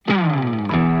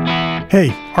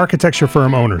Hey, architecture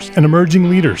firm owners and emerging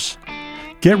leaders.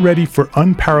 Get ready for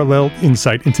unparalleled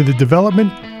insight into the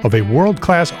development of a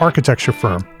world-class architecture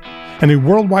firm and a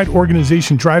worldwide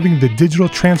organization driving the digital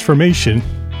transformation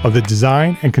of the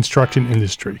design and construction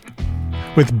industry.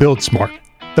 With Build Smart,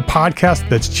 the podcast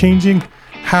that's changing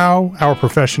how our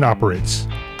profession operates.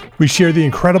 We share the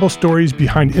incredible stories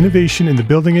behind innovation in the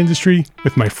building industry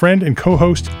with my friend and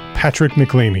co-host, Patrick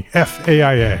McLamey,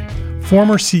 FAIA,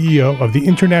 former CEO of the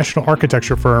international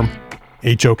architecture firm,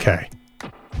 HOK.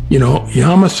 You know,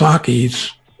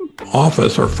 Yamasaki's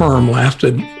office or firm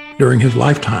lasted during his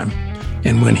lifetime.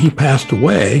 And when he passed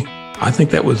away, I think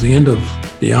that was the end of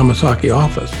the Yamasaki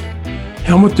office.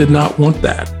 Helmut did not want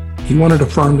that. He wanted a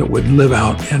firm that would live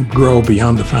out and grow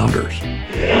beyond the founders.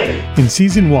 In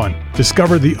Season 1,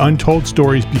 discover the untold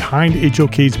stories behind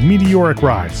HOK's meteoric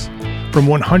rise, from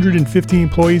 150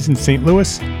 employees in St.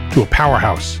 Louis to a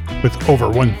powerhouse with over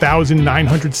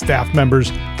 1,900 staff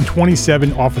members and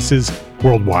 27 offices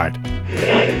worldwide.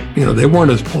 You know, they weren't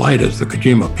as polite as the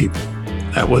Kojima people.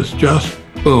 That was just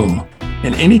boom.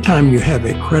 And anytime you have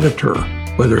a creditor,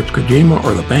 whether it's Kojima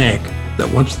or the bank, that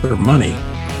wants their money,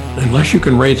 unless you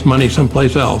can raise money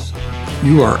someplace else,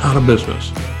 you are out of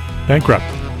business. Bankrupt.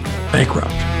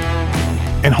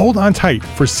 And hold on tight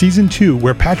for Season 2,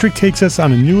 where Patrick takes us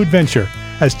on a new adventure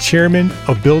as chairman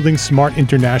of Building Smart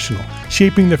International,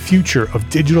 shaping the future of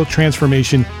digital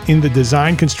transformation in the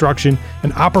design, construction,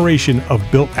 and operation of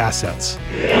built assets.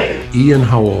 Ian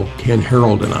Howell, Ken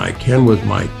Harold, and I, Ken was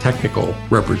my technical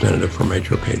representative from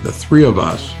HOK. The three of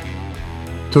us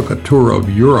took a tour of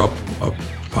Europe of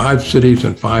 5 cities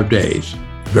in 5 days.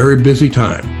 Very busy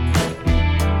time.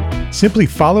 Simply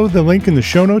follow the link in the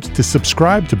show notes to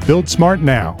subscribe to Build Smart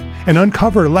now and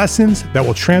uncover lessons that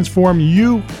will transform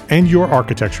you and your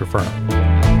architecture firm.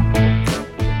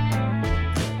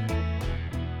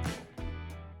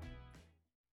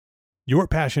 Your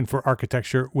passion for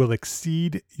architecture will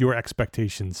exceed your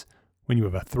expectations when you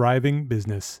have a thriving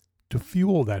business to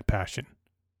fuel that passion.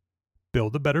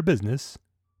 Build a better business,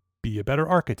 be a better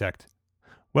architect.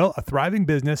 Well, a thriving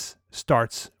business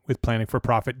starts with planning for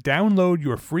profit. Download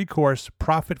your free course,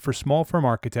 Profit for Small Firm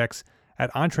Architects,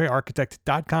 at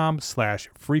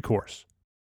entrearchitect.com/free course.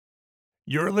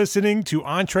 You're listening to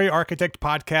Entre Architect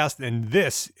Podcast, and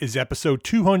this is episode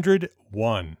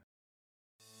 201.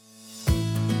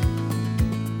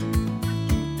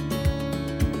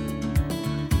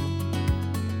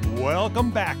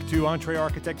 Welcome back to Entre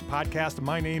Architect Podcast.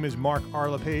 My name is Mark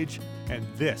Arlepage, and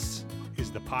this is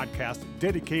the podcast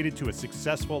dedicated to a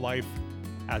successful life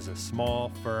as a small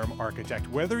firm architect.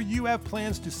 Whether you have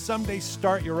plans to someday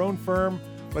start your own firm,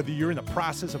 whether you're in the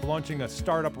process of launching a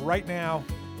startup right now,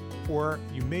 or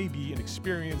you may be an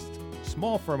experienced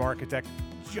small firm architect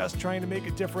just trying to make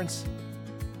a difference,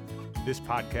 this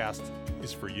podcast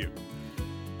is for you.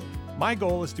 My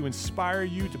goal is to inspire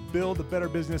you to build a better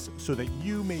business so that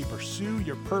you may pursue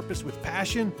your purpose with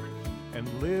passion and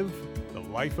live the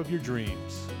life of your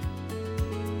dreams.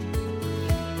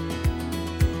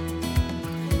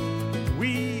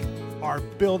 We are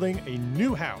building a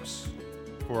new house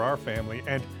for our family,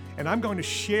 and I'm going to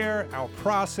share our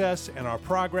process and our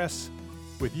progress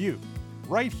with you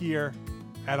right here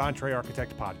at Entre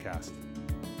Architect Podcast.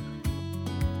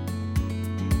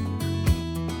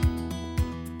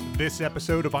 This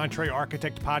episode of Entre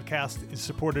Architect Podcast is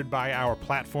supported by our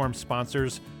platform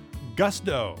sponsors,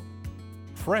 Gusto,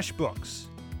 FreshBooks,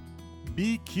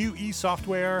 BQE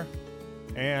Software,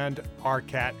 and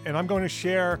ARCAT. And I'm going to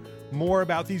share more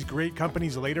about these great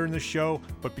companies later in the show.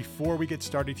 But before we get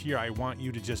started here, I want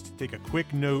you to just take a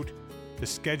quick note to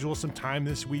schedule some time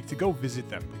this week to go visit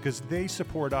them, because they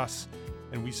support us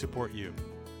and we support you.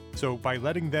 So by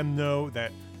letting them know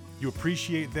that you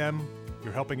appreciate them,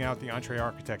 you're helping out the Entre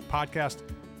Architect Podcast,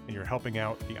 and you're helping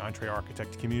out the Entre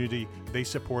Architect community. They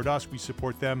support us, we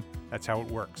support them. That's how it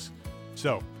works.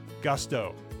 So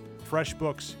Gusto,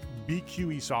 FreshBooks,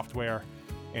 BQE Software,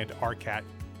 and ARCAT.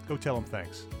 Go tell them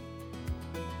thanks.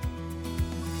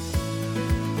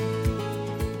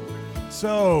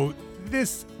 So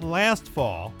this last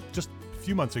fall, just a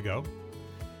few months ago,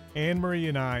 Anne-Marie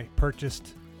and I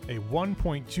purchased a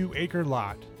 1.2 acre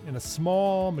lot in a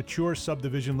small, mature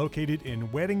subdivision located in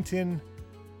Weddington,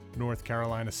 North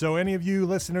Carolina. So any of you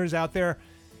listeners out there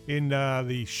in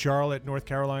the Charlotte, North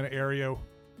Carolina area,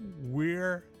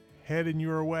 we're heading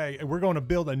your way. And we're going to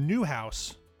build a new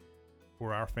house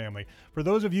for our family. For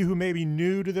those of you who may be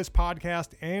new to this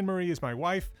podcast, Anne-Marie is my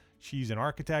wife. She's an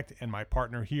architect and my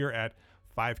partner here at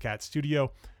Five Cat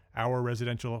Studio, our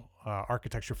residential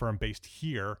architecture firm based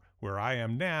here where I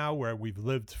am now, where we've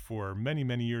lived for many,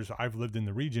 many years. I've lived in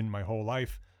the region my whole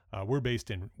life. We're based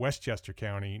in Westchester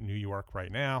County, New York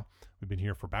right now. We've been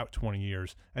here for about 20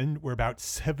 years, and we're about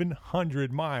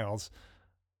 700 miles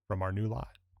from our new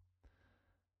lot.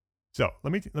 So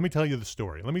let me tell you the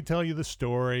story. Let me tell you the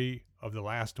story of the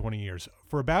last 20 years.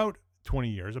 For about 20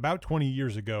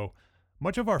 years ago,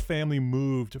 much of our family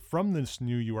moved from this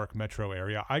New York metro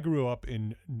area. I grew up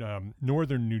in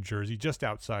northern New Jersey, just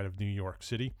outside of New York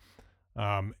City.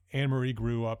 Anne-Marie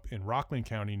grew up in Rockland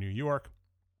County, New York,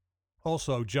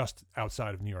 also just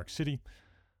outside of New York City.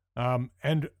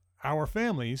 And our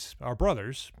families, our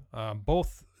brothers,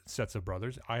 both sets of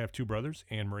brothers. I have two brothers.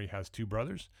 Anne-Marie has two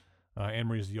brothers.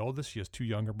 Anne-Marie is the oldest. She has two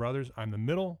younger brothers. I'm the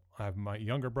middle. I have my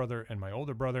younger brother and my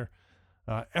older brother.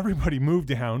 Everybody moved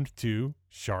down to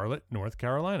Charlotte, North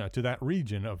Carolina, to that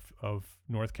region of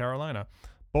North Carolina.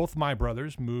 Both my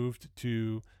brothers moved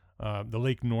to the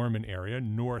Lake Norman area,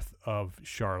 north of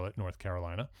Charlotte, North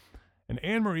Carolina. And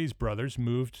Anne-Marie's brothers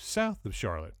moved south of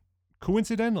Charlotte.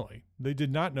 Coincidentally, they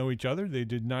did not know each other. They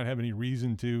did not have any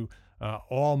reason to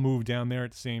all move down there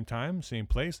at the same time, same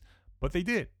place, but they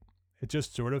did. It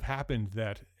just sort of happened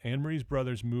that Anne-Marie's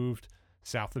brothers moved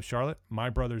south of Charlotte.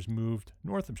 My brothers moved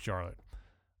north of Charlotte.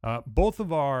 Both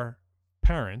of our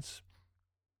parents,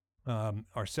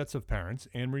 our sets of parents,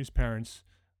 Anne-Marie's parents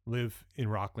live in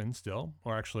Rockland still,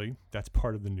 or actually that's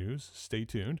part of the news. Stay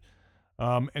tuned.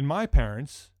 And my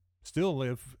parents still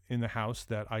live in the house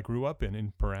that I grew up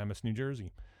in Paramus, New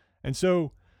Jersey. And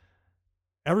so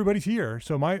everybody's here.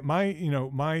 So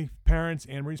my parents,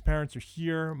 Anne-Marie's parents are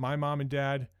here. My mom and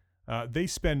dad, they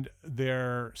spend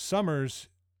their summers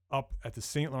up at the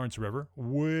St. Lawrence River,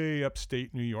 way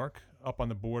upstate New York, up on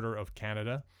the border of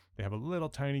Canada. They have a little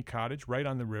tiny cottage right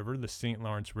on the river, the St.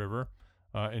 Lawrence River,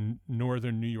 in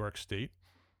northern New York State.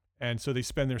 And so they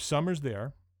spend their summers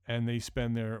there, and they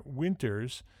spend their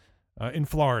winters in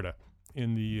Florida,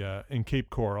 in Cape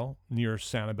Coral, near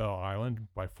Sanibel Island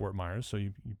by Fort Myers. So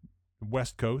you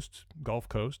West Coast, Gulf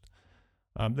Coast.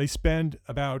 They spend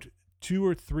about 2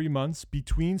 or 3 months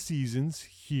between seasons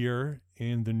here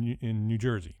in New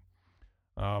Jersey.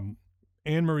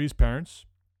 Anne-Marie's parents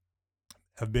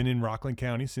have been in Rockland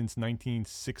County since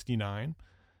 1969,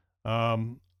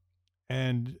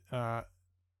 and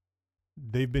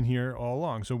they've been here all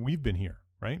along. So we've been here,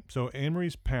 right? So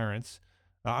Anne-Marie's parents,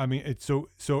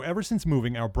 so ever since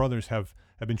moving, our brothers have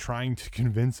been trying to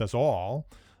convince us all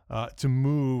to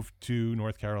move to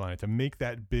North Carolina, to make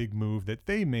that big move that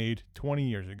they made 20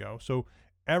 years ago. So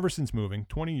ever since moving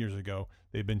 20 years ago,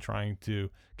 they've been trying to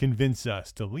convince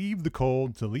us to leave the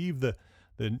cold, to leave the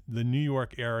New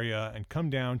York area and come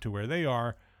down to where they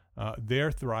are.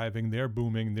 They're thriving, they're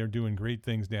booming, they're doing great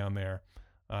things down there.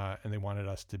 And they wanted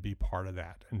us to be part of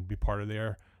that and be part of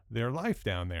their life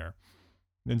down there.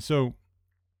 And so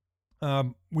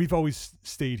we've always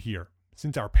stayed here.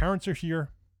 Since our parents are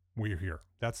here, we're here.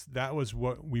 That was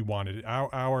what we wanted.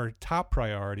 Our top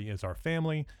priority is our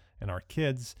family and our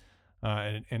kids.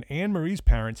 And Anne-Marie's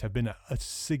parents have been a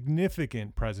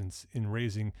significant presence in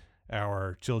raising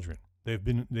our children. They've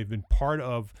been part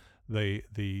of the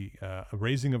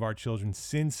raising of our children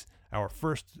since our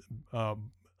first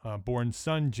born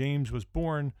son James was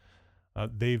born.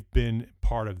 They've been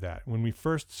part of that. When we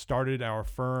first started our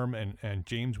firm and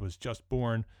James was just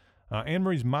born,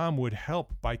 Anne-Marie's mom would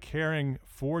help by caring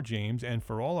for James and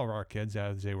for all of our kids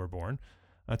as they were born,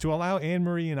 to allow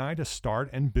Anne-Marie and I to start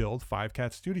and build Five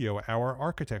Cat Studio, our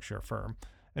architecture firm.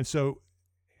 And so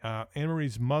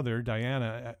Anne-Marie's mother,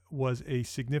 Diana, was a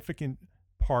significant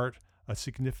part, a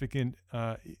significant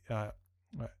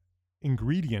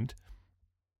ingredient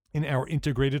in our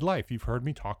integrated life. You've heard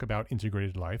me talk about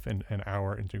integrated life and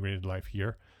our integrated life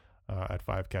here at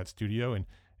Five Cat Studio.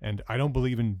 And I don't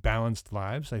believe in balanced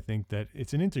lives. I think that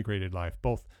it's an integrated life,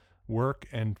 both work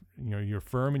and your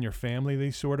firm and your family.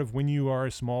 They sort of, when you are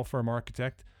a small firm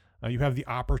architect, you have the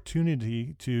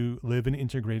opportunity to live an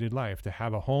integrated life, to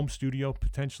have a home studio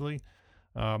potentially,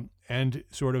 and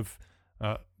sort of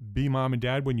be mom and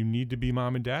dad when you need to be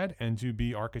mom and dad, and to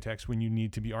be architects when you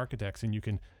need to be architects. And you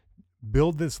can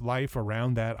build this life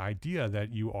around that idea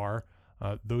that you are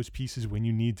those pieces when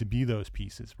you need to be those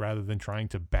pieces, rather than trying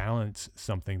to balance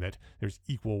something that there's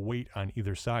equal weight on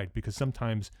either side. Because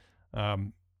sometimes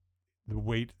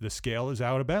the scale is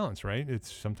out of balance, right?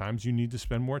 It's sometimes you need to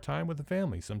spend more time with the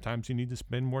family. Sometimes you need to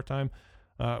spend more time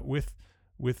with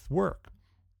work.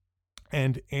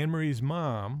 And Anne-Marie's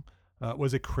mom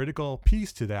was a critical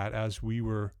piece to that as we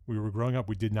were growing up.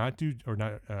 We did not do, or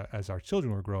not as our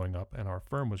children were growing up and our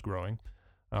firm was growing,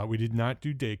 we did not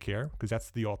do daycare, because that's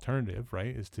the alternative,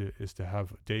 right? Is to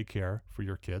have daycare for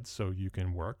your kids so you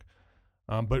can work.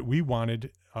 But we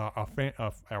wanted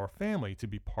our family to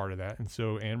be part of that. And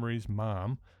so Anne-Marie's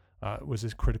mom was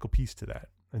a critical piece to that.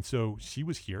 And so she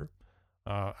was here.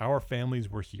 Our families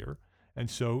were here. And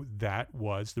so that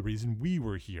was the reason we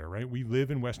were here, right? We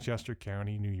live in Westchester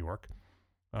County, New York.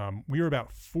 We are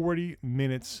about 40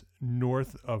 minutes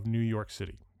north of New York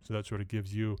City. So that sort of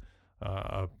gives you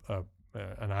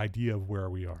an idea of where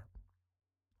we are.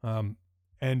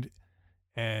 And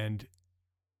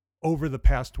over the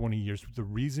past 20 years, the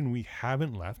reason we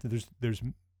haven't left, there's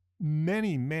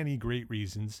many, many great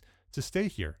reasons to stay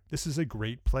here. This is a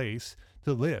great place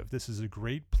to live. This is a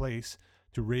great place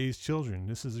to raise children.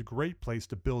 This is a great place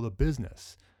to build a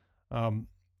business.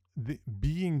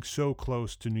 Being so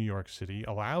close to New York City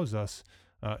allows us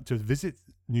to visit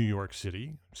New York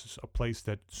City, which is a place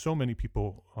that so many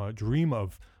people dream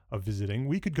of visiting.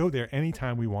 We could go there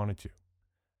anytime we wanted to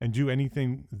and do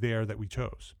anything there that we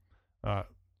chose.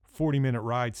 40-minute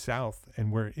ride south,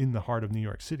 and we're in the heart of New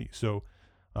York City. So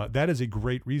that is a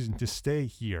great reason to stay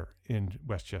here in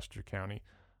Westchester County.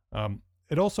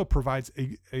 It also provides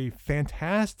a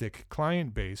fantastic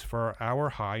client base for our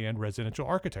high-end residential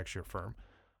architecture firm.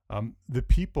 The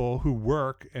people who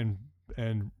work and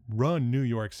run New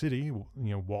York City,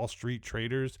 Wall Street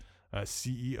traders,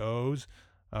 CEOs,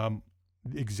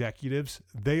 executives,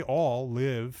 they all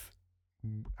live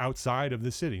outside of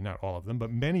the city. Not all of them,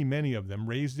 but many, many of them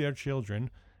raise their children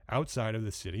outside of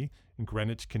the city, in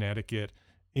Greenwich, Connecticut,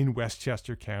 in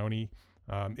Westchester County,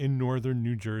 in northern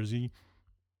New Jersey.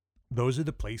 Those are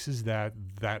the places that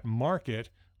market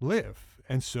live.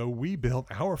 And so we built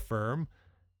our firm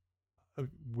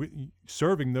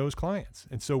serving those clients.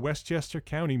 And so Westchester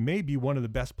County may be one of the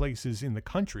best places in the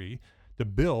country to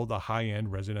build a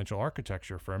high-end residential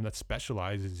architecture firm that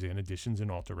specializes in additions and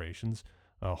alterations,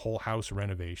 whole house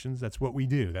renovations. That's what we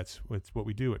do. That's what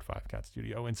we do at Five Cat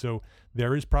Studio. And so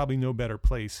there is probably no better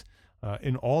place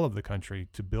in all of the country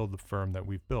to build the firm that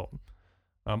we've built.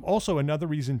 Also, another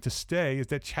reason to stay is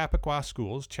that Chappaqua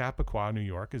Schools, Chappaqua, New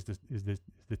York, is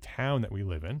the town that we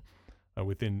live in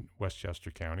within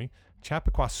Westchester County.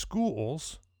 Chappaqua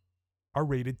Schools are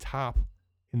rated top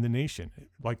in the nation.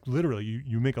 Like literally,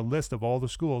 you make a list of all the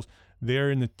schools,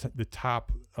 they're in the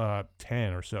top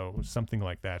 10 or so, something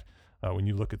like that, when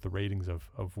you look at the ratings of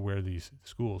where these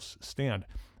schools stand.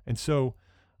 And so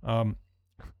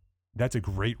that's a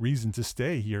great reason to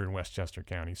stay here in Westchester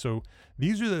County. So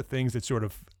these are the things that sort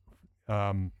of,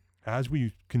 as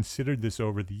we considered this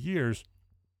over the years,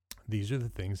 these are the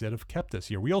things that have kept us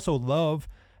here. We also love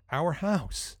our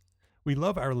house. We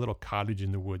love our little cottage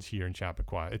in the woods here in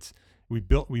Chappaqua. We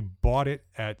bought it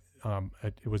at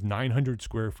it was 900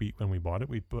 square feet when we bought it.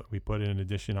 We put in an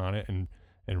addition on it and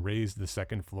raised the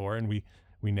second floor, and we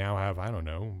now have, I don't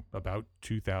know, about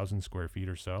 2,000 square feet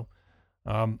or so.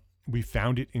 We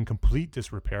found it in complete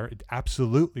disrepair. It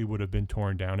absolutely would have been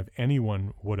torn down if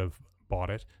anyone would have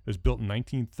bought it. It was built in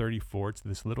 1934. It's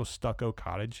this little stucco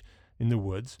cottage in the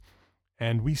woods,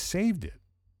 and we saved it.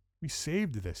 We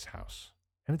saved this house,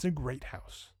 and it's a great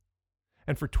house.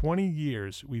 And for 20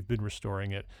 years, we've been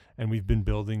restoring it, and we've been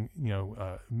building,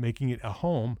 making it a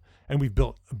home, and we've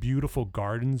built beautiful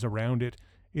gardens around it.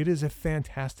 It is a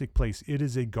fantastic place. It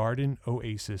is a garden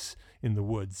oasis in the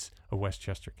woods of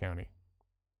Westchester County.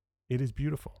 It is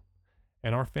beautiful.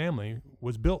 And our family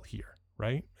was built here,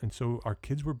 right? And so our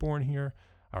kids were born here.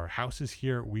 Our house is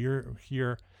here. We're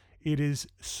here. It is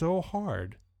so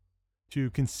hard to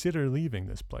consider leaving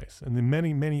this place and the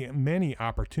many, many, many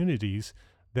opportunities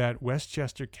that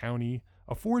Westchester County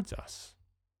affords us.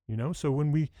 So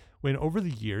when over the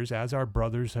years, as our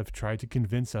brothers have tried to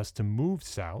convince us to move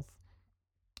south,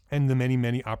 and the many,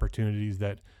 many opportunities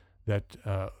that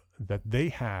they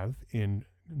have in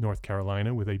North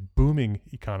Carolina with a booming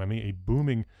economy, a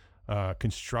booming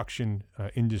construction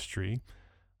industry,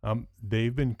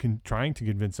 they've been trying to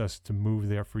convince us to move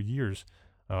there for years.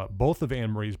 Both of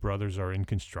Anne Marie's brothers are in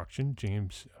construction.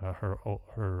 James, her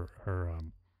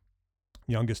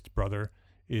youngest brother,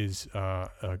 is a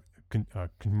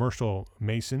commercial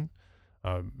mason,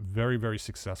 very, very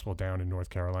successful down in North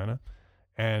Carolina.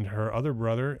 And her other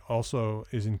brother also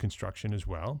is in construction as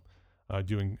well,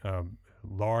 doing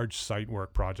large site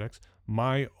work projects.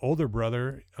 My older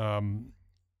brother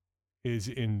is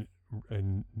in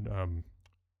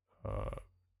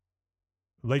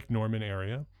Lake Norman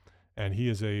area, and he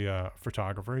is a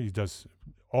photographer. He does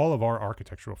all of our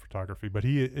architectural photography, but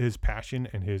his passion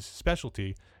and his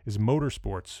specialty is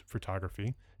motorsports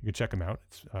photography. You can check him out.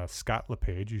 It's Scott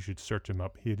LePage. You should search him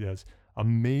up. He does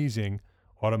amazing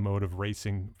automotive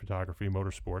racing photography,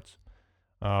 motorsports.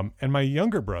 And my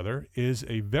younger brother is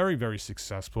a very, very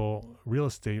successful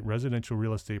residential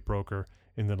real estate broker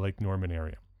in the Lake Norman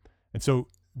area. And so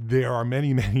there are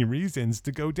many, many reasons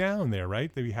to go down there,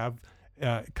 right? We have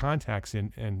contacts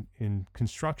in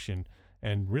construction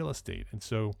and real estate. And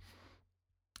so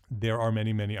there are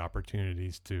many, many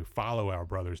opportunities to follow our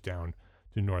brothers down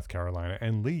to North Carolina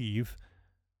and leave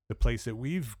the place that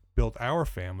we've built our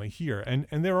family here.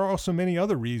 And there are also many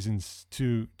other reasons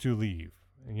to leave.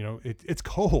 You know, it's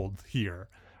cold here.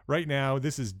 Right now,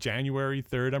 this is January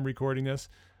 3rd, I'm recording this.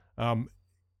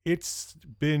 It's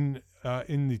been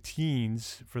in the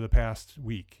teens for the past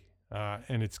week,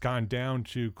 and it's gone down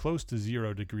to close to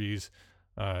 0 degrees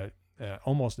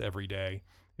almost every day.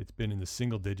 It's been in the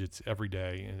single digits every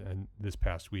day and this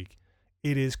past week.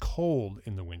 It is cold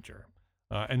in the winter,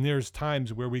 and there's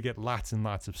times where we get lots and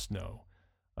lots of snow.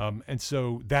 And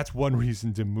so that's one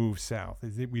reason to move south.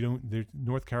 Is that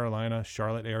North Carolina,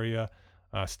 Charlotte area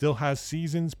still has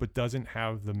seasons, but doesn't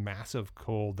have the massive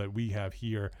cold that we have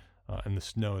here and the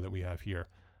snow that we have here.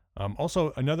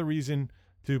 Also, another reason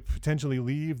to potentially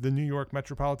leave the New York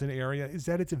metropolitan area is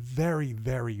that it's very,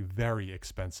 very, very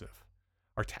expensive.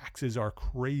 Our taxes are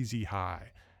crazy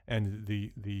high, and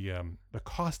the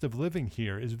cost of living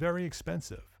here is very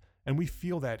expensive, and we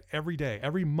feel that every day,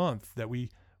 every month that we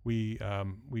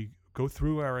go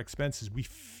through our expenses. We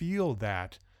feel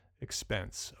that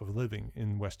expense of living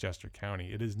in Westchester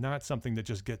County. It is not something that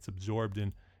just gets absorbed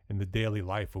in the daily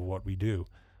life of what we do.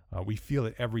 We feel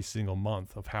it every single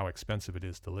month of how expensive it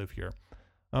is to live here.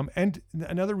 And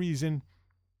another reason,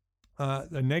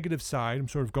 the negative side, I'm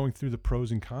sort of going through the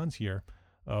pros and cons here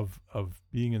of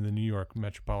being in the New York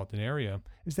metropolitan area,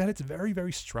 is that it's very,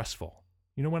 very stressful.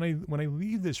 You know, when I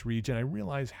leave this region, I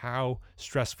realize how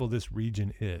stressful this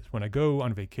region is. When I go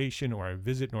on vacation or I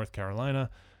visit North Carolina,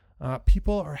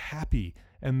 people are happy,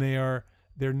 and they're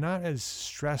not as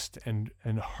stressed and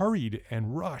hurried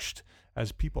and rushed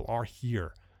as people are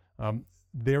here.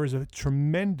 There is a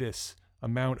tremendous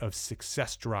amount of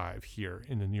success drive here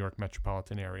in the New York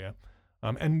metropolitan area.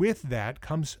 And with that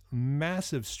comes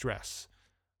massive stress.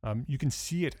 You can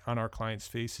see it on our clients'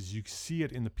 faces. You can see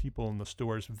it in the people in the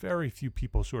stores. Very few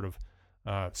people sort of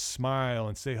smile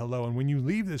and say hello. And when you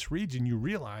leave this region, you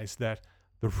realize that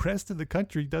the rest of the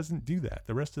country doesn't do that.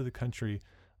 The rest of the country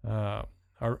are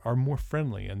more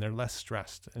friendly, and they're less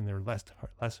stressed, and they're less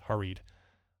hurried.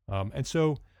 And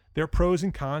so there are pros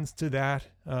and cons to that.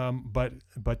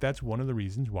 But that's one of the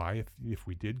reasons why if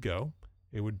we did go,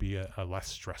 it would be a less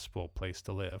stressful place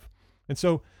to live. And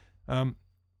so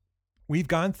we've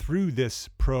gone through this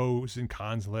pros and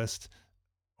cons list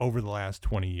over the last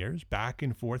 20 years, back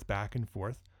and forth.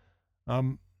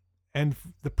 And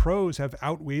the pros have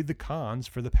outweighed the cons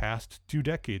for the past 2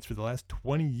 decades. For the last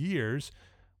 20 years,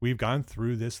 we've gone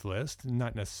through this list,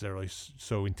 not necessarily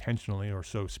so intentionally or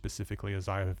so specifically as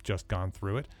I have just gone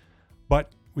through it,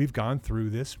 but we've gone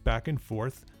through this back and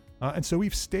forth. And so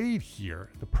we've stayed here.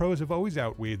 The pros have always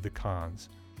outweighed the cons.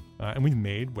 And we've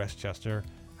made Westchester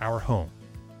our home.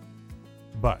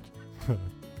 But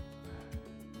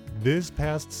this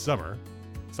past summer,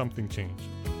 something changed.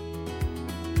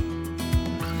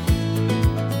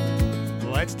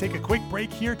 Let's take a quick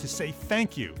break here to say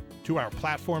thank you to our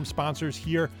platform sponsors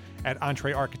here at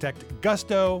EntreArchitect: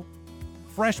 Gusto,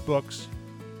 FreshBooks,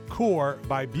 Core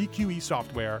by BQE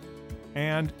Software,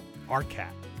 and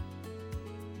ARCAT.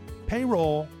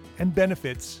 Payroll and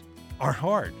benefits are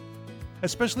hard,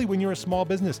 especially when you're a small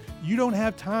business. You don't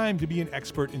have time to be an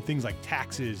expert in things like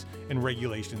taxes and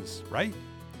regulations, right?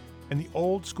 And the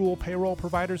old school payroll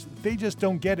providers, they just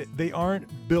don't get it. They aren't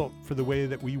built for the way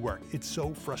that we work. It's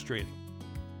so frustrating.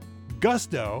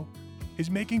 Gusto is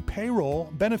making payroll,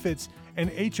 benefits, and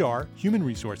HR, human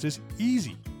resources,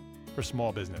 easy for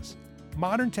small business.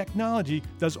 Modern technology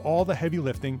does all the heavy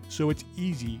lifting, so it's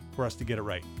easy for us to get it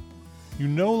right. You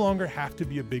no longer have to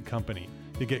be a big company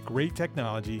to get great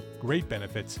technology, great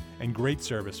benefits, and great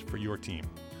service for your team.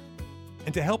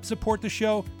 And to help support the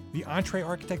show, the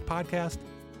EntreArchitect podcast,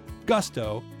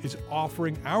 Gusto is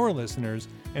offering our listeners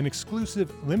an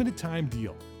exclusive limited time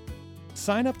deal.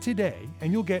 Sign up today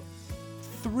and you'll get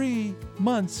 3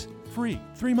 months free.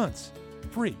 3 months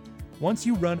free. Once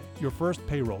you run your first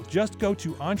payroll, just go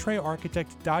to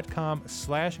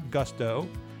entrearchitect.com/gusto,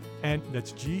 and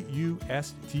that's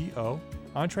GUSTO,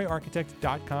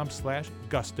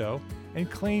 entrearchitect.com/gusto, and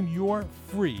claim your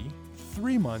free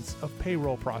 3 months of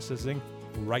payroll processing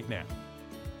right now.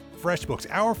 FreshBooks,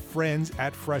 our friends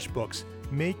at FreshBooks,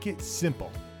 make it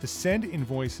simple to send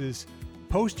invoices,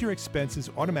 post your expenses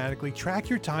automatically, track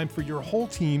your time for your whole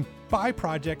team by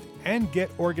project, and get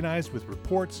organized with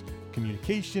reports,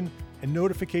 communication, and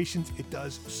notifications. It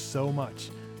does so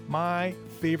much. My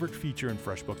favorite feature in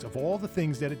FreshBooks, of all the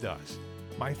things that it does,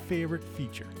 my favorite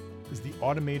feature is the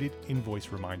automated invoice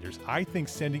reminders. I think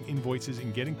sending invoices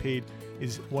and getting paid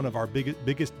is one of our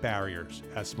biggest barriers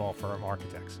as small firm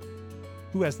architects.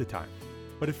 Who has the time?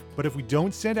 But if we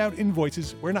don't send out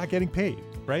invoices, we're not getting paid,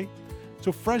 right?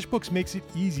 So FreshBooks makes it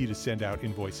easy to send out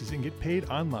invoices and get paid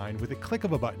online with a click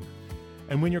of a button.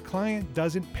 And when your client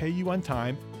doesn't pay you on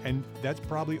time, and that's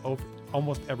probably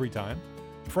almost every time,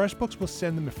 FreshBooks will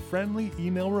send them a friendly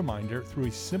email reminder through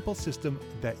a simple system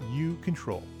that you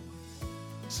control.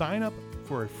 Sign up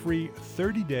for a free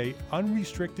 30-day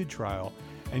unrestricted trial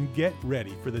and get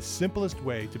ready for the simplest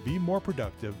way to be more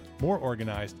productive, more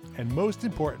organized, and most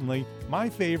importantly, my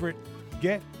favorite,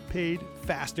 get paid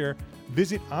faster.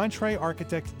 Visit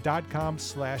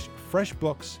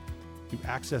entrearchitect.com/freshbooks to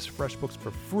access FreshBooks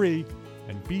for free,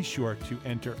 and be sure to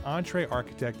enter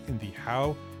EntreArchitect in the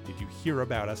How Did You Hear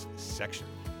About Us section.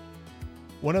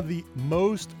 One of the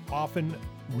most often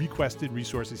requested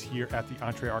resources here at the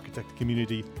EntreArchitect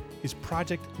community is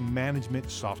project management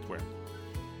software.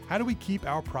 How do we keep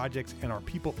our projects and our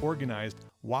people organized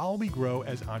while we grow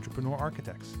as entrepreneur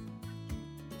architects?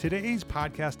 Today's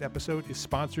podcast episode is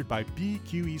sponsored by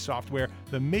BQE Software,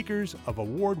 the makers of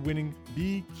award-winning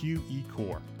BQE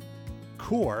Core.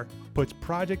 Core puts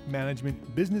project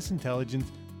management, business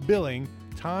intelligence, billing,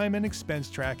 time and expense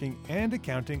tracking, and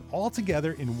accounting all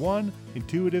together in one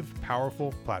intuitive,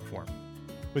 powerful platform.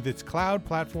 With its cloud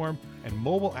platform and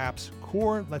mobile apps,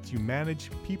 Core lets you manage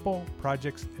people,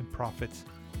 projects, and profits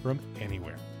from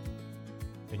anywhere.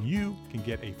 And you can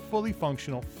get a fully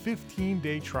functional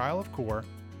 15-day trial of Core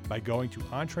by going to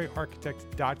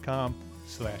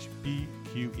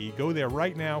entrearchitect.com/BQE. Go there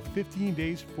right now, 15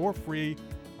 days for free,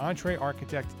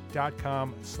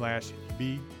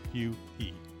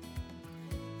 entrearchitect.com/BQE.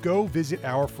 Go visit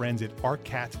our friends at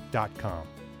arcat.com.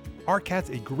 Arcat's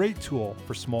a great tool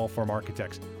for small firm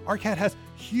architects. Arcat has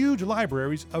huge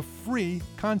libraries of free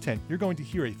content. You're going to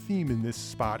hear a theme in this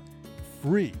spot.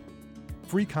 Free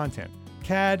content.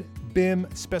 CAD, BIM,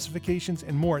 specifications,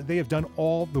 and more. They have done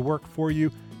all the work for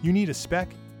you. You need a spec?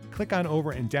 Click on over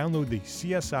and download the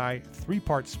CSI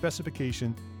 3-part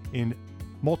specification in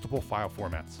multiple file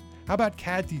formats. How about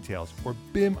CAD details or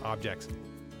BIM objects?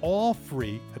 All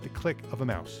free at the click of a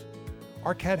mouse.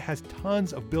 Arcat has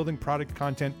tons of building product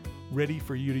content ready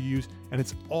for you to use, and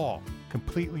it's all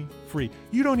completely free.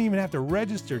 You don't even have to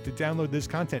register to download this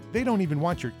content. They don't even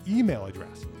want your email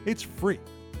address. It's free.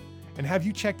 And have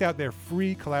you checked out their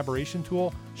free collaboration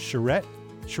tool, Charrette?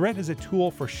 Charrette is a tool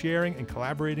for sharing and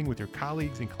collaborating with your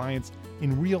colleagues and clients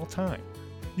in real time.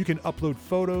 You can upload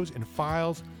photos and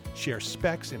files, share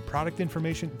specs and product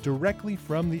information directly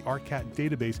from the Arcat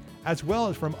database, as well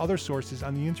as from other sources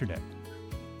on the internet.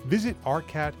 Visit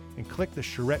Arcat and click the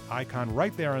Charrette icon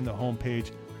right there on the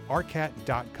homepage,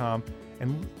 arcat.com.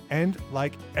 And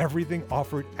like everything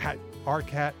offered at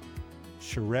Arcat,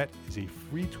 Charrette is a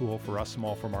free tool for us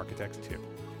small firm architects too.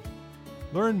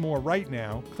 Learn more right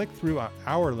now. Click through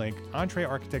our link,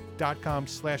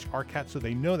 entrearchitect.com/Arcat, so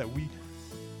they know that we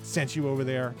sent you over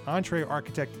there.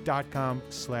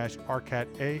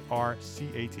 entrearchitect.com/Arcat,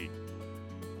 ARCAT.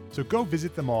 So go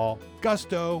visit them all.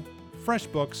 Gusto,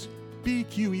 FreshBooks,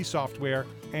 BQE Software,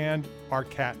 and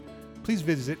Arcat. Please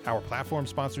visit our platform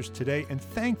sponsors today and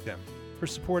thank them for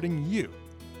supporting you,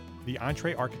 the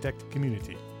EntreArchitect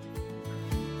community.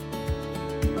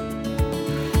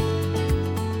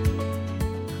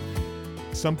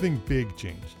 Something big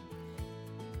changed.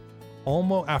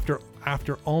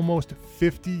 After almost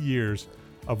 50 years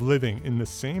of living in the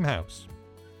same house,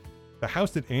 the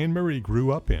house that Anne-Marie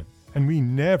grew up in, and we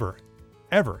never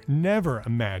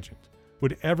imagined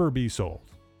would ever be sold,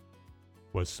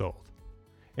 was sold.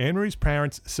 Anne-Marie's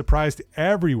parents surprised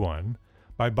everyone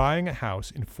by buying a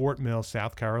house in Fort Mill,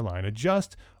 South Carolina,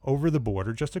 just over the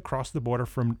border, just across the border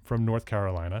from North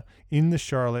Carolina, in the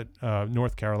Charlotte,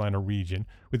 North Carolina region,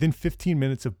 within 15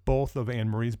 minutes of both of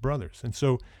Anne-Marie's brothers. And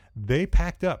so they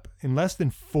packed up in less than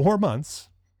 4 months,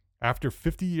 after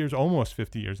 50 years, almost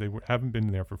 50 years. They haven't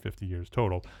been there for 50 years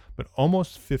total, but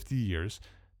almost 50 years.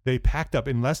 They packed up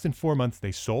in less than 4 months.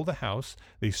 They sold the house.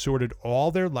 They sorted all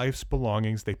their life's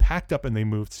belongings. They packed up and they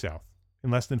moved south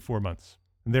in less than 4 months.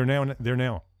 And they are there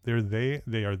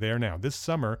now. This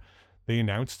summer, they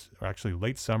announced, or actually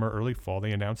late summer, early fall,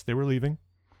 they announced they were leaving.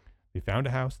 They found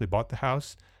a house. They bought the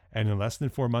house, and in less than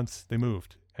 4 months, they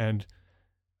moved. And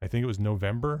I think it was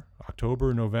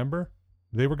October, November,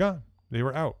 they were gone. They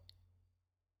were out.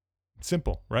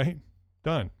 Simple, right?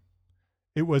 Done.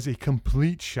 It was a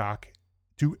complete shock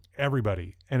to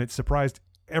everybody, and it surprised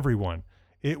everyone.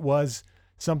 It was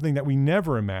something that we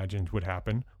never imagined would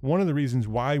happen. One of the reasons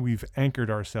why we've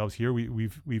anchored ourselves here,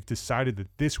 we've decided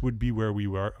that this would be where we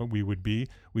would be.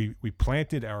 We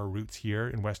planted our roots here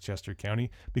in Westchester County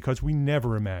because we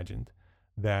never imagined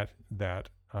that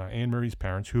Anne Marie's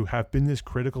parents, who have been this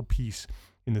critical piece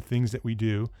in the things that we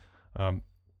do,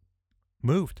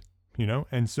 moved,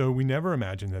 and so we never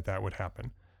imagined that would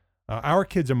happen. Our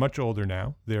kids are much older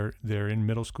now. They're in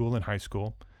middle school and high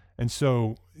school. And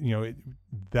so,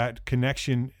 that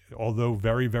connection, although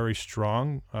very, very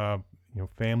strong,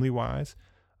 family-wise,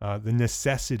 the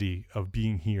necessity of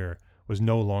being here was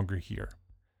no longer here.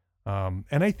 And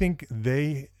I think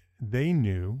they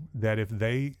knew that if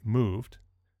they moved,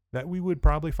 that we would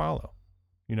probably follow,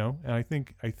 And I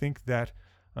think that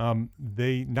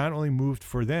they not only moved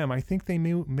for them, I think they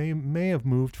may have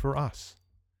moved for us.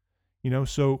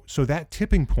 So that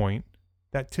tipping point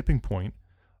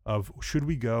of should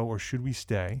we go or should we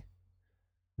stay,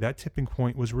 that tipping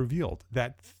point was revealed.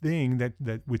 That thing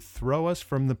that would throw us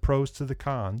from the pros to the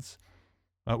cons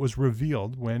was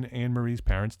revealed when Anne Marie's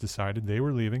parents decided they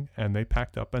were leaving, and they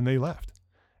packed up and they left,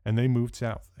 and they moved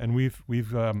south. And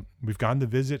we've gone to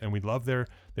visit, and we love their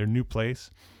new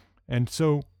place. And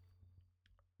so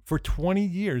for 20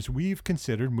 years, we've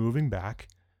considered moving back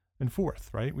and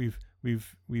forth, right?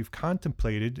 We've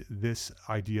contemplated this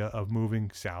idea of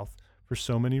moving south for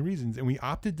so many reasons, and we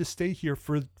opted to stay here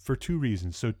for two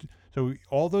reasons. So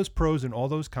all those pros and all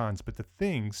those cons, but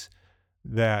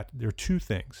there are two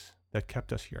things that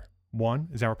kept us here. One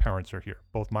is our parents are here.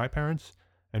 Both my parents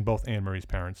and both Anne Marie's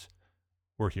parents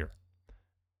were here.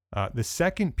 The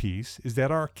second piece is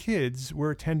that our kids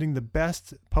were attending the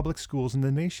best public schools in the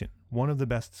nation, one of the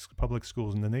best public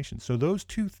schools in the nation. So those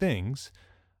two things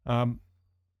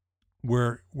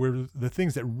were the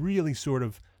things that really sort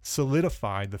of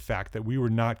solidified the fact that we were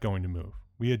not going to move.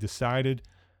 We had decided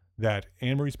that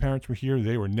Anne Marie's parents were here.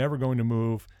 They were never going to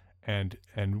move. And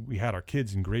we had our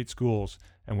kids in great schools,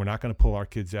 and we're not going to pull our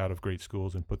kids out of great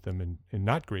schools and put them in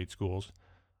not great schools.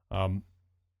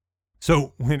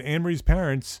 So when Anne Marie's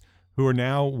parents, who are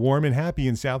now warm and happy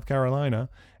in South Carolina,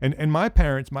 and my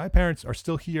parents are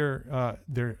still here.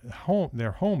 Their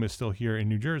home is still here in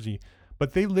New Jersey.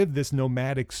 But they live this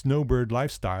nomadic snowbird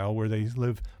lifestyle where they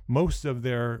live most of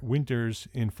their winters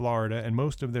in Florida and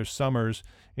most of their summers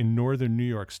in northern New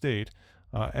York State,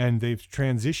 and they've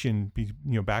transitioned,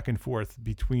 back and forth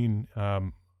between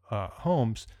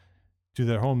homes to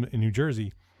their home in New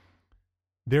Jersey.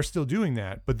 They're still doing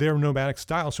that, but their nomadic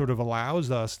style sort of allows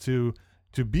us to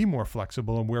be more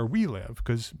flexible in where we live,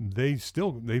 because they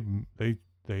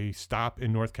stop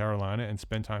in North Carolina and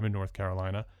spend time in North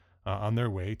Carolina on their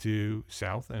way to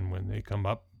south, and when they come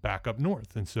back up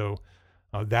north. And so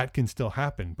that can still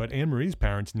happen. But Anne Marie's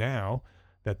parents, now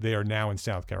that they are now in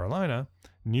South Carolina,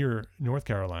 near North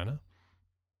Carolina,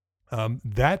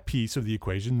 that piece of the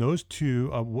equation, those two,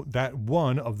 that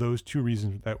one of those two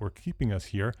reasons that were keeping us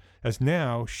here, has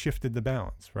now shifted the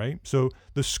balance, right? So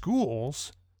the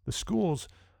schools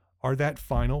are that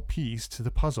final piece to the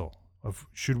puzzle of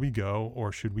should we go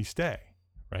or should we stay,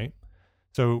 right?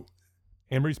 So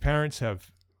Anne Marie's parents have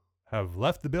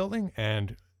left the building,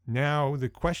 and now the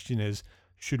question is,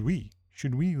 should we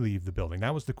leave the building?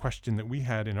 That was the question that we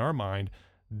had in our mind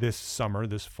this summer,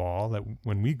 this fall, that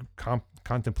when we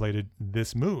contemplated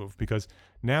this move, because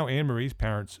now Anne Marie's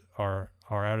parents are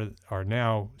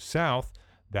now south.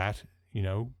 That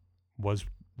was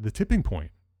the tipping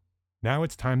point. Now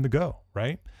it's time to go,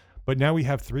 right? But now we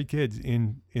have 3 kids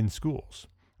in schools.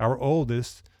 Our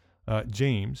oldest,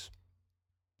 James,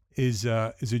 is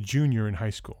a junior in high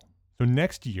school. So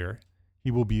next year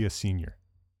he will be a senior.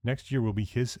 Next year will be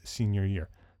his senior year.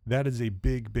 That is a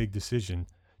big, big decision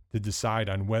to decide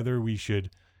on whether we should,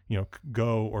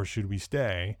 go or should we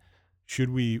stay. Should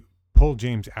we pull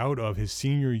James out of his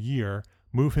senior year,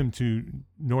 move him to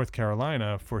North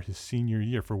Carolina for his senior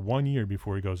year, for 1 year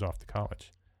before he goes off to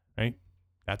college, right?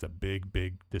 That's a big,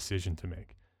 big decision to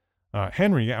make.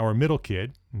 Henry, our middle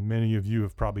kid, many of you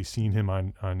have probably seen him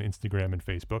on Instagram and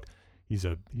Facebook. He's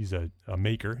a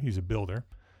maker. He's a builder.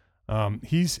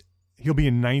 He'll be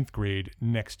in 9th grade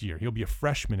next year. He'll be a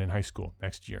freshman in high school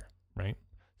next year, right?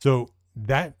 So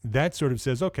that sort of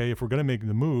says, okay, if we're going to make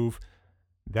the move,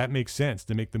 that makes sense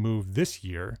to make the move this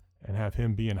year and have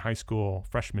him be in high school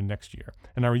freshman next year.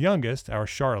 And our youngest, our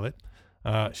Charlotte,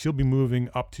 she'll be moving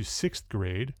up to 6th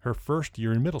grade, her first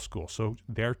year in middle school. So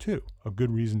there too, a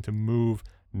good reason to move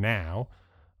now,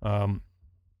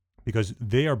 because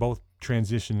they are both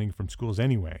transitioning from schools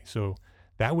anyway. So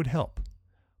that would help.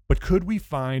 But could we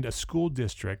find a school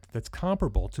district that's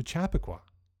comparable to Chappaqua?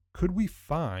 Could we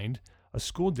find a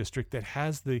school district that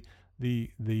has the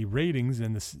the ratings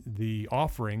and the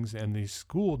offerings and the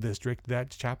school district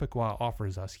that Chappaqua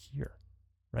offers us here,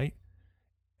 right?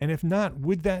 And if not,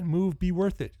 would that move be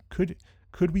worth it?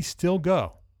 Could we still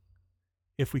go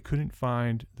if we couldn't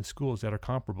find the schools that are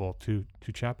comparable to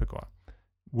Chappaqua?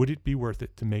 Would it be worth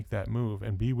it to make that move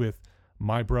and be with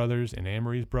my brothers and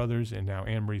Anne-Marie's brothers and now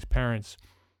Anne-Marie's parents?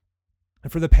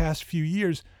 And for the past few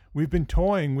years, we've been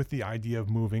toying with the idea of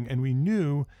moving, and we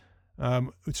knew,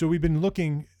 so we've been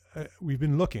looking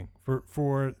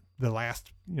for the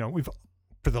last,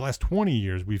 for the last 20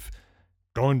 years, we've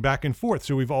gone back and forth.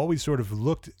 So we've always sort of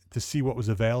looked to see what was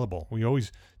available. We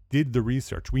always did the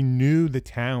research. We knew the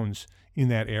towns in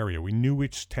that area. We knew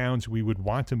which towns we would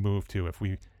want to move to if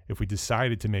we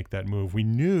decided to make that move. We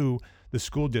knew the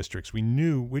school districts. We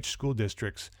knew which school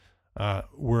districts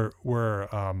were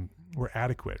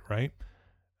adequate, right?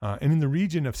 And in the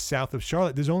region of south of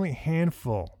Charlotte, there's only a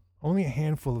handful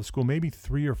of school, maybe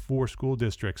 3 or 4 school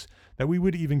districts that we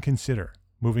would even consider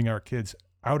moving our kids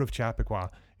out of Chappaqua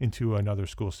into another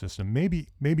school system.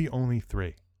 Maybe only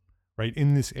 3, right?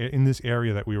 In this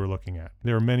area that we were looking at.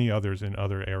 There are many others in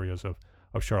other areas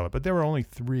of Charlotte, but there were only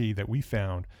 3 that we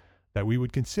found that we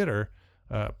would consider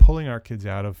pulling our kids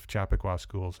out of Chappaqua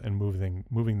schools and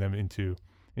moving them into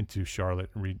Charlotte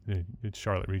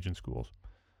region schools.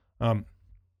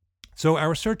 So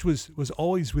our search was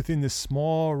always within this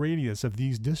small radius of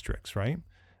these districts, right?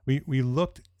 We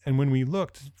looked, and when we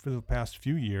looked for the past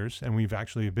few years, and we've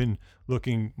actually been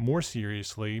looking more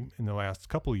seriously in the last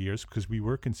couple of years because we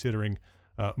were considering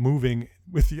moving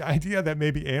with the idea that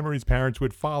maybe Anne-Marie's parents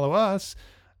would follow us.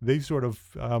 They sort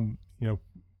of,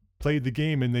 played the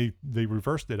game and they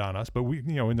reversed it on us. But we,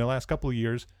 in the last couple of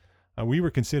years, we were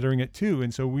considering it too.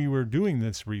 And so we were doing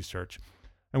this research.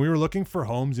 And we were looking for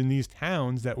homes in these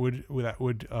towns that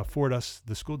would afford us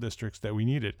the school districts that we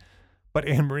needed. But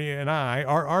Anne-Marie and I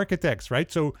are architects,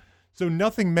 right? So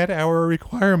nothing met our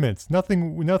requirements.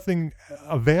 Nothing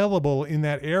available in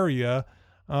that area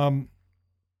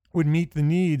would meet the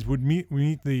needs. Would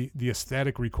meet the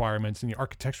aesthetic requirements and the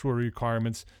architectural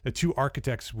requirements that 2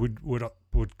 architects would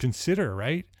consider,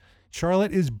 right?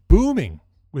 Charlotte is booming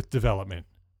with development.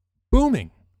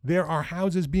 Booming. There are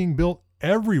houses being built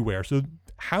everywhere. So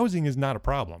housing is not a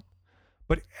problem,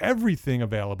 but everything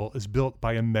available is built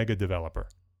by a mega developer.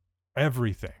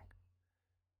 Everything.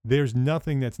 There's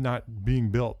nothing that's not being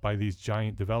built by these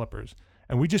giant developers.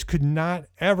 And we just could not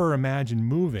ever imagine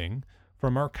moving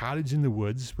from our cottage in the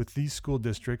woods with these school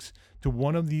districts to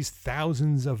one of these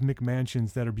thousands of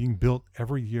McMansions that are being built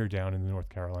every year down in the North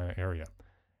Carolina area.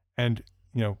 And,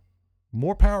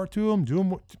 more power to them, do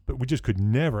them, but we just could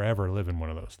never, ever live in one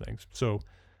of those things. So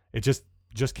it just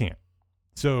can't.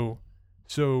 So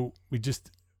the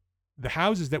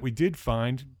houses that we did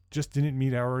find just didn't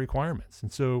meet our requirements.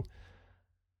 And so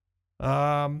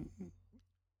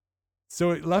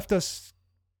it left us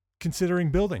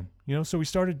considering building, so we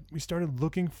started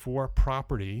looking for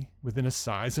property within a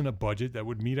size and a budget that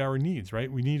would meet our needs, right?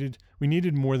 We needed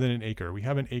more than an acre. We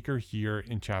have an acre here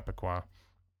in Chappaqua.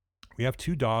 We have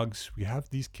 2 dogs. We have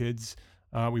these kids.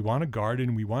 We want a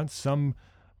garden. We want some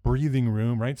breathing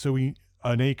room, right? So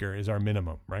an acre is our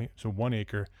minimum, right? So 1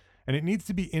 acre. And it needs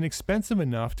to be inexpensive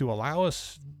enough to allow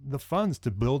us the funds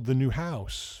to build the new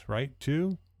house, right?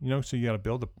 Too, so you got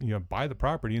to buy the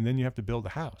property and then you have to build the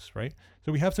house, right?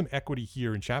 So we have some equity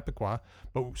here in Chappaqua,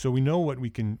 but so we know what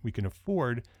we can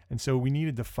afford. And so we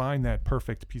needed to find that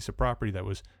perfect piece of property that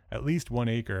was at least 1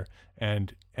 acre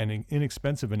and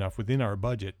inexpensive enough within our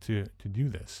budget to do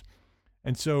this.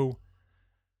 And so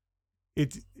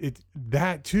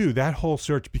that whole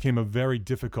search became a very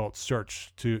difficult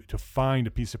search to find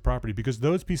a piece of property, because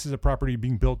those pieces of property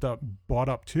being bought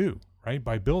up too, right?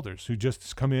 By builders who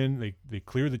just come in, they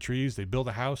clear the trees, they build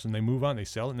a house and they move on, they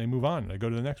sell it and they move on, they go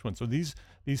to the next one. So these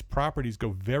properties go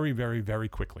very, very, very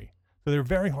quickly. So they're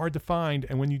very hard to find.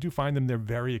 And when you do find them, they're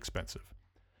very expensive.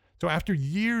 So after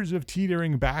years of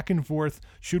teetering back and forth,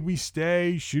 should we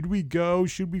stay? Should we go?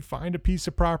 Should we find a piece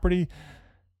of property?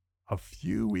 A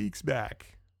few weeks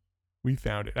back, we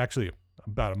found it. Actually,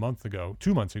 about 2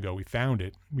 months ago, we found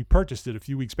it. We purchased it a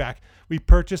few weeks back. We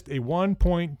purchased a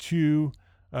 1.2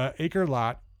 acre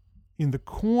lot in the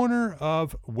corner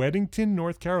of Weddington,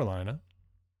 North Carolina,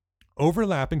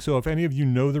 overlapping. So if any of you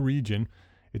know the region,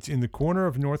 it's in the corner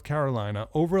of North Carolina,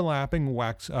 overlapping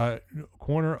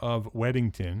corner of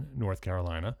Weddington, North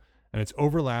Carolina, and it's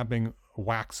overlapping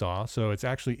Waxhaw. So it's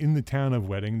actually in the town of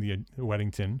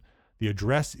Weddington. The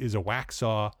address is a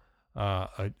Waxhaw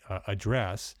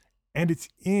address, and it's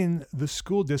in the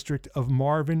school district of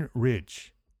Marvin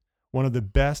Ridge, one of the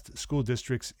best school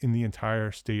districts in the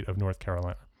entire state of North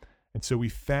Carolina. And so we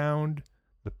found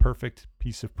the perfect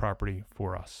piece of property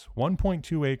for us.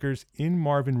 1.2 acres in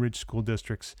Marvin Ridge School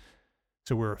Districts.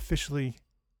 So we're officially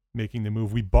making the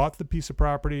move. We bought the piece of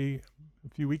property a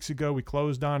few weeks ago. We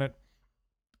closed on it.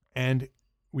 And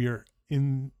we are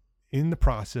in the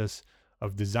process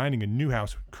of designing a new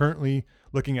house. Currently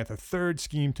looking at the third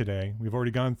scheme today. We've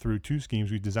already gone through 2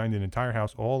 schemes. We designed an entire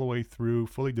house all the way through,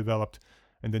 fully developed,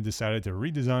 and then decided to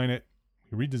redesign it.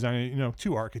 We redesigned it,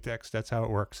 2 architects. That's how it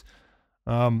works.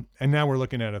 And now we're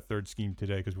looking at a third scheme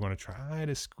today because we want to try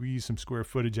to squeeze some square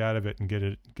footage out of it and get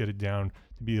it down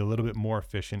to be a little bit more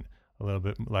efficient, a little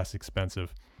bit less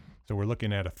expensive. So we're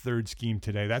looking at a third scheme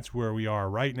today. That's where we are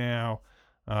right now.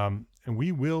 And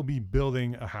we will be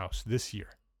building a house this year.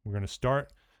 We're going to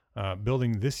start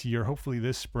building this year, hopefully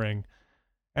this spring.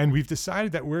 And we've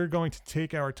decided that we're going to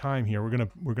take our time here. We're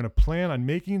going to plan on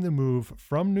making the move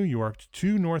from New York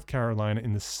to North Carolina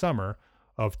in the summer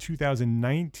of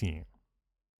 2019.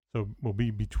 So we'll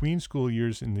be between school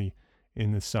years in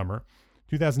the summer,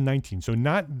 2019. So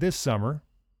not this summer,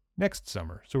 next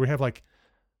summer. So we have like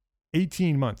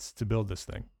 18 months to build this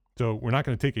thing. So we're not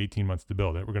going to take 18 months to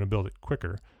build it. We're going to build it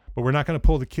quicker, but we're not going to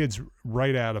pull the kids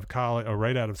right out of college or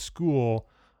right out of school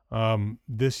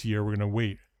this year. We're going to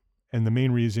wait. And the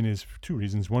main reason is for 2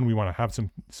 reasons. One, we want to have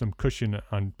some cushion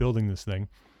on building this thing.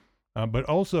 But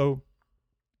also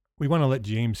we want to let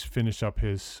James finish up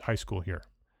his high school here.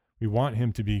 We want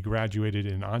him to be graduated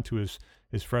and onto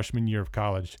his freshman year of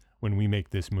college when we make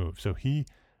this move. So he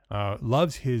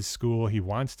loves his school. He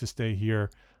wants to stay here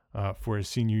for his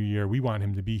senior year. We want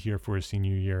him to be here for his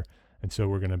senior year. And so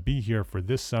we're going to be here for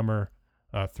this summer,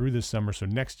 through this summer. So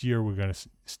next year we're going to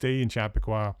stay in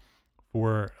Chappaqua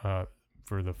for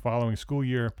the following school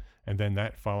year. And then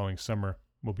that following summer,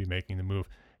 we'll be making the move.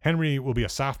 Henry will be a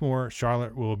sophomore.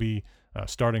 Charlotte will be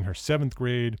starting her 7th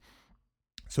grade.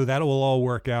 So that will all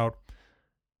work out.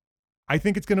 I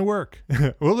think it's going to work.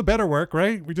 Well, it better work,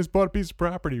 right? We just bought a piece of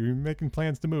property. We're making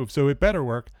plans to move. So it better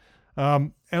work.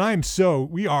 And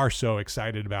we are so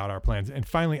excited about our plans. And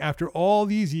finally, after all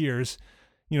these years,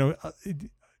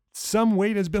 some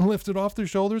weight has been lifted off their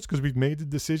shoulders because we've made the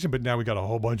decision, but now we got a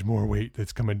whole bunch more weight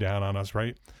that's coming down on us,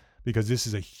 right? Because this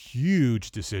is a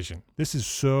huge decision. This is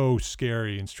so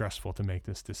scary and stressful to make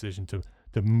this decision to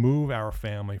move our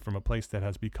family from a place that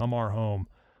has become our home,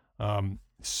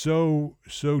 so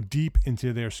deep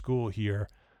into their school here,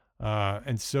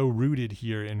 and so rooted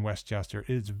here in Westchester.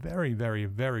 It is very, very,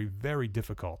 very, very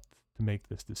difficult to make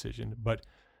this decision, but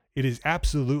it is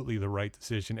absolutely the right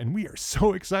decision. And we are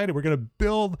so excited. We're going to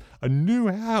build a new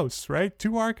house, right?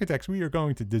 2 architects. We are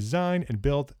going to design and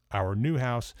build our new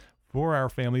house for our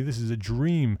family. This is a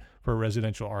dream for a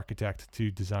residential architect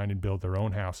to design and build their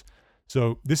own house.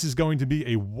 So this is going to be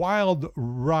a wild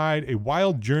ride, a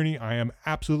wild journey. I am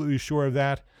absolutely sure of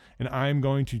that. And I'm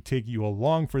going to take you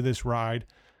along for this ride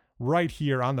right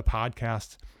here on the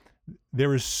podcast.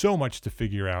 There is so much to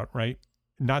figure out, right?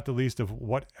 Not the least of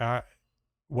what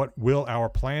will our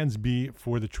plans be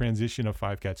for the transition of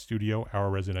 5Cat Studio, our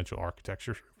residential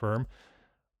architecture firm.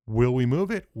 Will we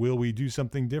move it? Will we do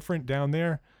something different down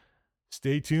there?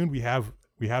 Stay tuned. We have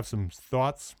some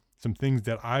thoughts, some things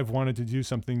that I've wanted to do,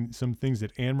 some things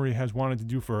that Anne-Marie has wanted to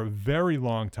do for a very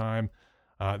long time.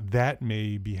 That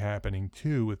may be happening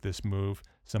too with this move,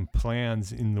 some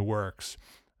plans in the works.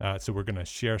 So we're going to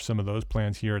share some of those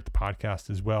plans here at the podcast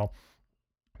as well.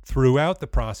 Throughout the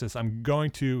process, I'm going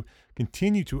to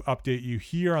continue to update you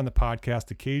here on the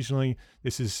podcast occasionally.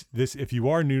 This if you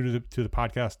are new to the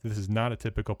podcast, this is not a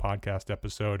typical podcast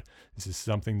episode. This is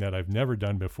something that I've never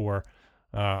done before.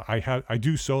 I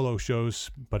do solo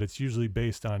shows, but it's usually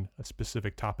based on a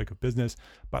specific topic of business.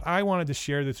 But I wanted to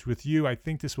share this with you. I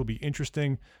think this will be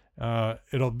interesting.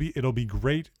 It'll be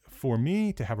great for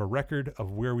me to have a record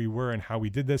of where we were and how we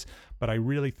did this. But I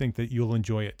really think that you'll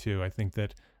enjoy it too. I think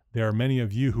that there are many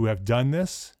of you who have done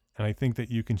this, and I think that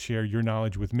you can share your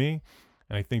knowledge with me.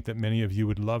 And I think that many of you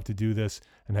would love to do this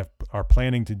and are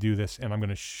planning to do this. And I'm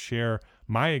going to share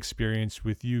my experience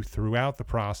with you throughout the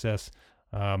process.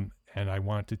 And I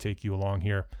want to take you along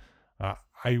here.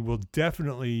 I will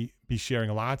definitely be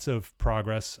sharing lots of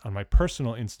progress on my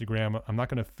personal Instagram. I'm not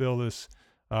going to fill this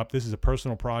up. This is a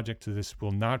personal project, so this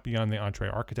will not be on the Entre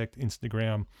Architect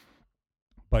Instagram.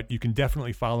 But you can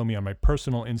definitely follow me on my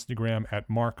personal Instagram at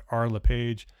Mark R.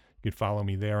 LePage. You can follow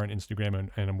me there on Instagram,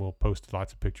 and we'll post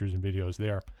lots of pictures and videos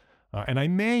there. And I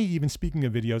may even, speaking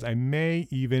of videos,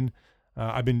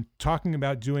 I've been talking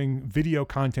about doing video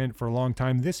content for a long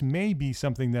time. This may be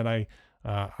something that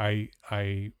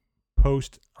I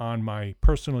post on my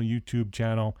personal YouTube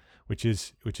channel, which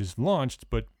is launched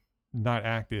but not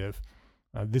active.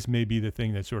 This may be the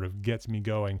thing that sort of gets me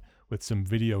going with some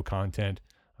video content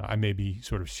I may be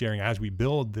sort of sharing as we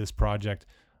build this project.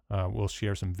 We'll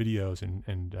share some videos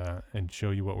and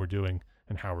show you what we're doing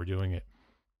and how we're doing it.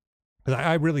 Because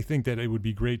I really think that it would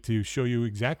be great to show you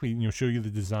exactly, show you the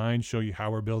design, show you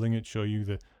how we're building it, show you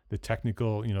the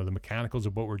technical, the mechanicals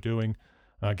of what we're doing,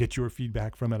 get your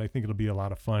feedback from it. I think it'll be a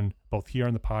lot of fun, both here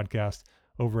on the podcast,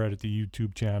 over at the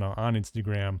YouTube channel, on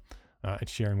Instagram, and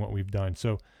sharing what we've done.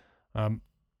 So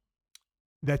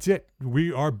that's it.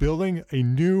 We are building a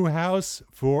new house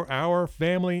for our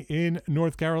family in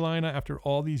North Carolina after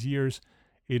all these years.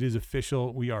 It is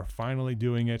official. We are finally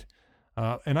doing it.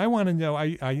 And I want to know,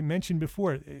 I mentioned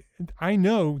before, I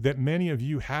know that many of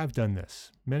you have done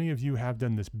this. Many of you have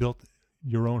done this, built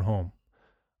your own home.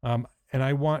 And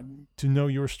I want to know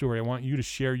your story. I want you to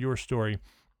share your story.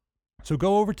 So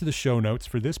go over to the show notes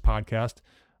for this podcast,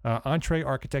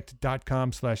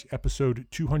 entrearchitect.com/episode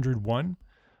 201,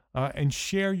 and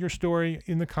share your story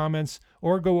in the comments,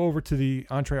 or go over to the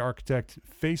Entre Architect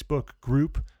Facebook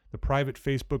group, the private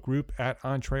Facebook group at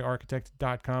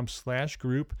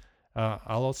entrearchitect.com/group.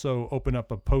 I'll also open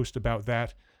up a post about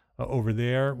that over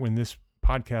there when this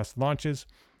podcast launches,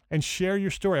 and share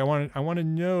your story. I want to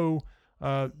know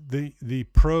the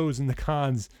pros and the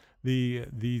cons,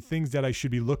 the things that I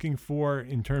should be looking for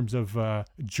in terms of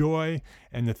joy,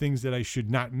 and the things that I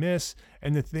should not miss,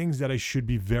 and the things that I should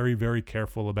be very, very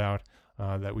careful about,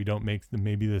 that we don't make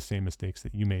maybe the same mistakes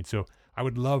that you made. So I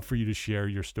would love for you to share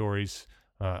your stories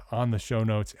on the show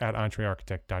notes at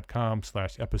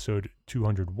entrearchitect.com/episode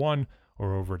 201,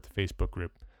 or over at the Facebook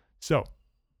group. So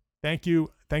thank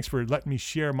you. Thanks for letting me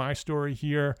share my story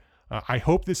here. I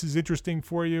hope this is interesting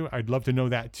for you. I'd love to know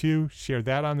that too. Share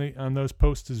that on those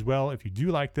posts as well. If you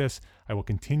do like this, I will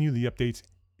continue the updates.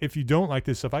 If you don't like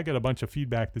this, if I get a bunch of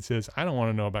feedback that says, I don't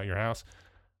want to know about your house,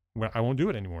 well, I won't do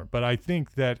it anymore. But I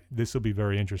think that this will be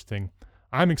very interesting.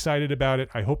 I'm excited about it.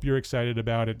 I hope you're excited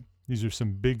about it. These are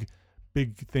some big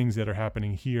things that are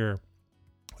happening here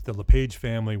with the LePage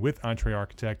family, with Entre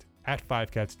Architect at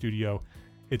Five Cat Studio.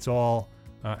 It's all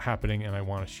happening, and I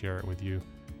want to share it with you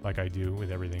like I do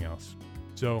with everything else.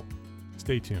 So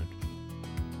stay tuned.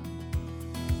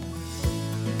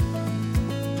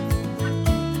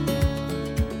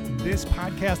 This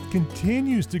podcast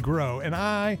continues to grow, and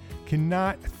I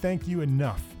cannot thank you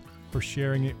enough for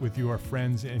sharing it with your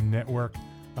friends and network.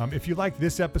 If you like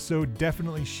this episode,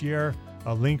 definitely share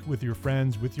a link with your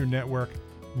friends, with your network.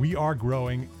 We are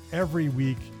growing every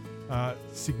week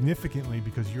significantly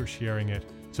because you're sharing it.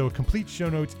 So complete show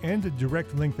notes and a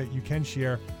direct link that you can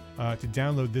share to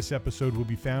download this episode will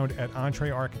be found at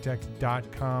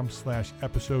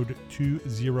entrearchitect.com/episode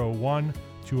 201.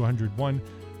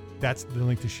 That's the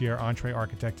link to share,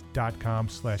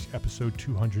 entrearchitect.com/episode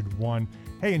 201.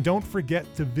 Hey, and don't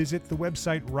forget to visit the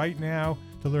website right now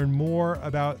to learn more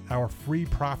about our free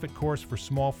profit course for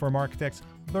small firm architects.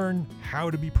 Learn how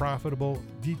to be profitable,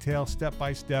 detail step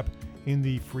by step in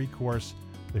the free course,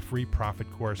 the free profit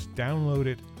course. Download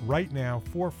it right now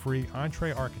for free,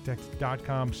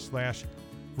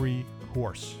 entrearchitect.com/free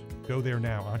course. Go there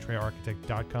now,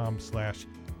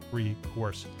 entrearchitect.com/free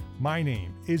course. My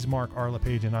name is Mark R.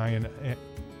 LePage, and I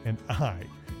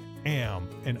am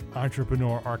an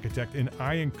entrepreneur architect, and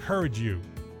I encourage you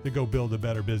to go build a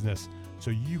better business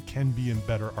so you can be a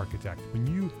better architect. When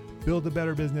you build a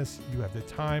better business, you have the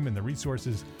time and the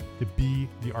resources to be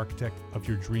the architect of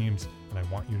your dreams, and I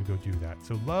want you to go do that.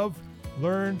 So love,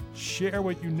 learn, share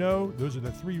what you know. Those are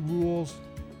the 3 rules.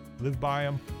 Live by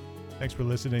them. Thanks for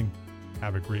listening.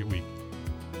 Have a great week.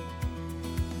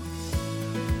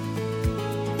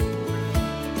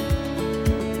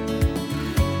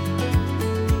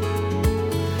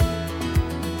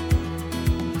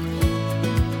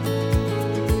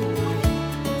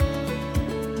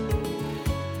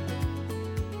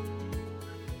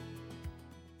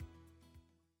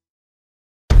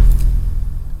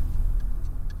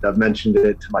 I've mentioned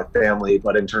it to my family,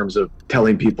 but in terms of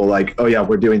telling people like, oh yeah,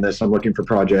 we're doing this, I'm looking for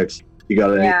projects, you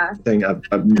got anything?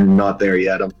 I'm not there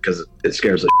yet because it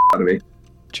scares the shit out of me.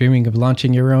 Dreaming of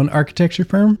launching your own architecture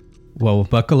firm? Well,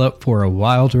 buckle up for a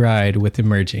wild ride with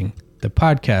Emerging, the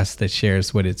podcast that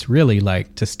shares what it's really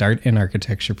like to start an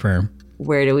architecture firm.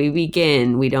 Where do we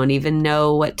begin? We don't even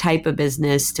know what type of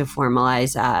business to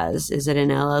formalize as. Is it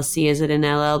an LLC? Is it an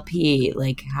LLP?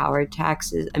 Like, how are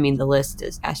taxes? I mean, the list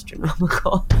is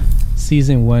astronomical.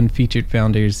 Season 1 featured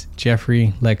founders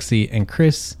Jeffrey, Lexi, and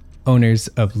Chris, owners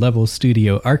of Level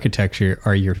Studio Architecture,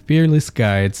 are your fearless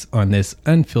guides on this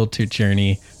unfiltered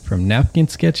journey from napkin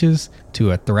sketches to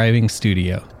a thriving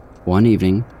studio. One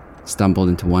evening, stumbled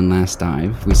into one last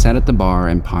dive, we sat at the bar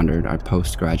and pondered our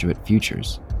postgraduate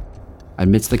futures.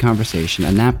 Amidst the conversation,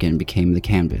 a napkin became the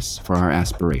canvas for our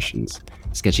aspirations,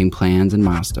 sketching plans and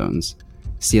milestones,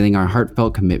 sealing our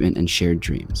heartfelt commitment and shared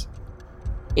dreams.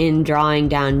 In drawing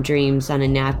down dreams on a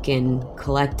napkin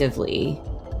collectively,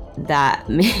 that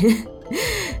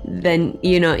then,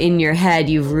 in your head,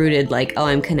 you've rooted like, oh,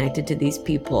 I'm connected to these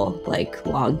people, like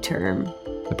long term.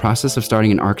 The process of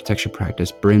starting an architecture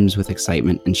practice brims with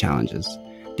excitement and challenges,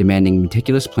 demanding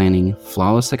meticulous planning,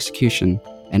 flawless execution,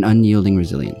 and unyielding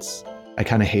resilience. I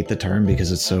kind of hate the term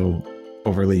because it's so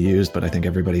overly used, but I think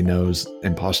everybody knows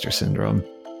imposter syndrome.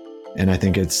 And I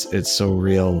think it's so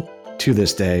real to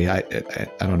this day. I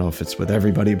don't know if it's with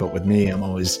everybody, but with me, I'm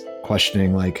always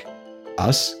questioning, like,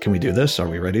 us? Can we do this? Are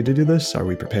we ready to do this? Are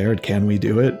we prepared? Can we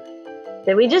do it?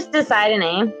 Did we just decide a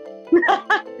name?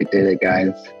 We did it,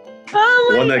 guys. Oh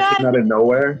my The one that God. came out of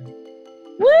nowhere?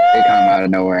 Woo! It came out of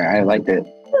nowhere. I liked it.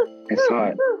 I saw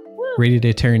it. Ready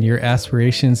to turn your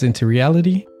aspirations into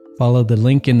reality? Follow the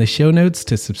link in the show notes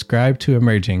to subscribe to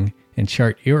Emerging and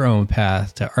chart your own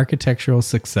path to architectural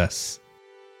success.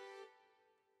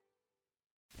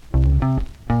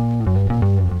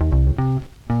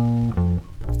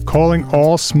 Calling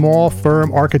all small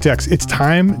firm architects. It's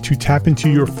time to tap into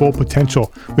your full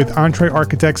potential with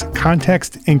EntreArchitect's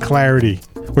Context and Clarity,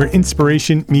 where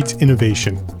inspiration meets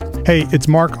innovation. Hey, it's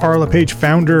Mark R. LePage,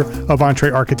 founder of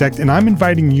EntreArchitect, and I'm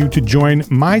inviting you to join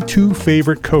my two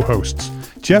favorite co-hosts,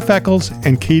 Jeff Eccles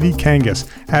and Katie Kangas,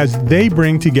 as they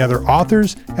bring together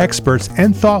authors, experts,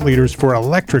 and thought leaders for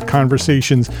electric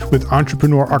conversations with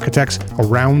entrepreneur architects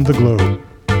around the globe.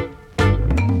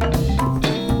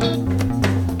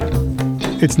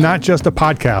 It's not just a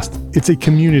podcast, it's a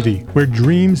community where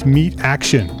dreams meet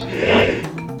action.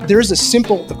 There's a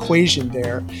simple equation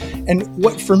there. And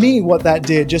what that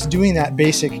did, just doing that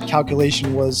basic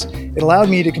calculation, was it allowed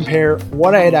me to compare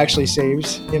what I had actually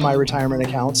saved in my retirement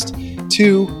accounts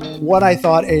to what I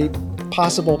thought a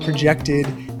possible projected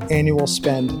annual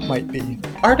spend might be.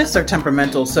 Artists are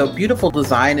temperamental, so beautiful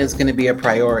design is going to be a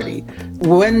priority.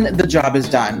 When the job is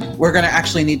done, we're going to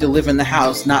actually need to live in the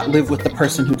house, not live with the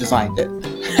person who designed it.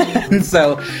 And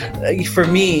so for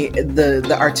me,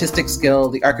 the artistic skill,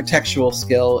 the architectural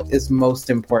skill is most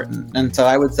important. And so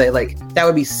I would say that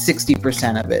would be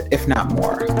 60% of it, if not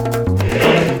more.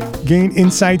 Gain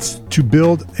insights to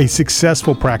build a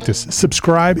successful practice.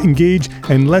 Subscribe, engage,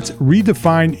 and let's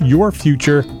redefine your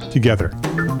future together.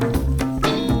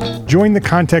 Join the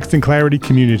Context and Clarity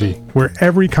community, where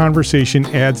every conversation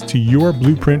adds to your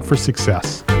blueprint for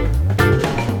success.